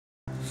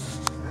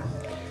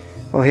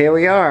Well, here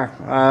we are,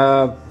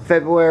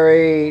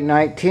 February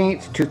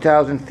 19th,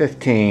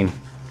 2015.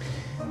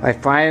 I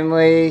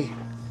finally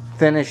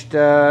finished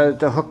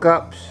the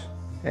hookups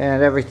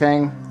and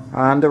everything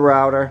on the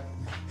router.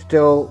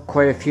 Still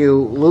quite a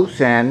few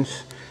loose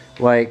ends,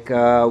 like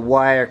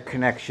wire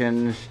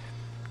connections,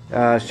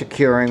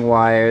 securing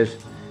wires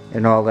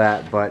and all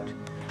that, but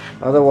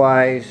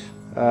otherwise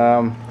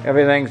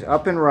everything's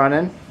up and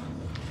running.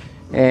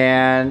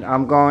 And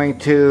I'm going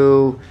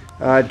to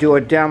do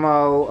a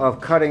demo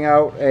of cutting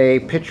out a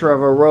picture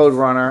of a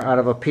Roadrunner out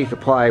of a piece of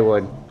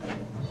plywood,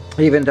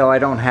 even though I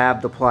don't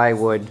have the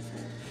plywood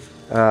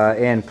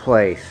in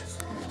place.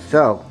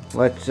 So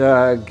let's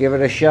give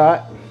it a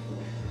shot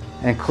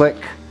and click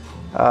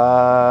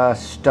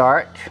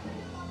start.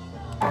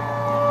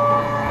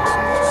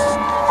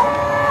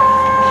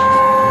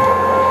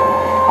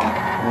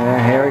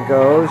 And here it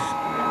goes.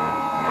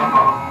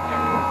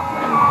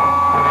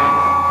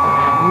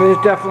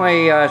 There's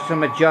definitely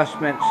some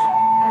adjustments,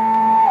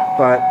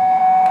 but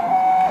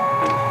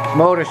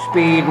motor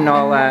speed and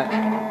all that.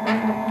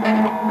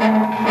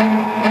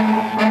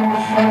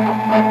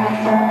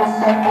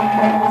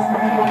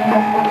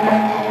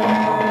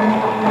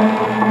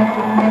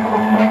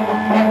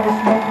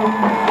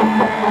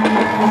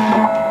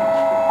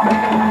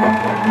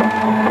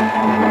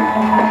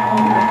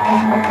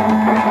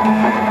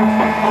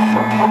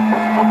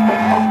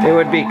 It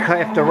would be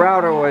cut if the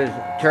router was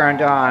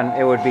turned on.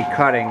 It would be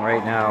cutting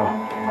right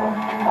now.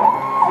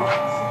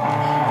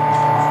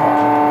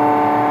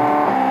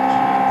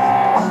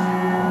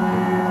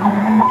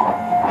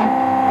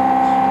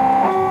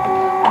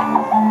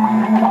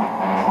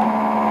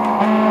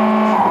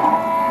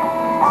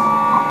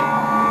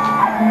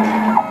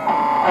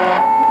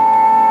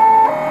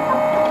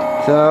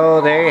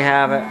 So there you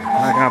have it.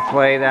 I'm not going to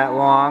play that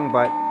long,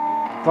 but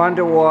fun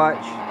to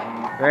watch.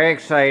 Very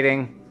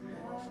exciting.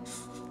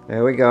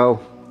 There we go.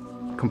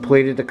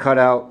 Completed the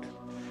cutout.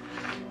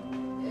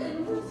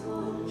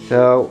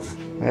 So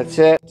that's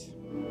it.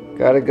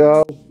 Gotta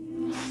go.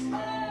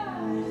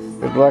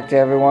 Good luck to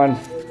everyone.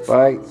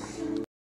 Bye.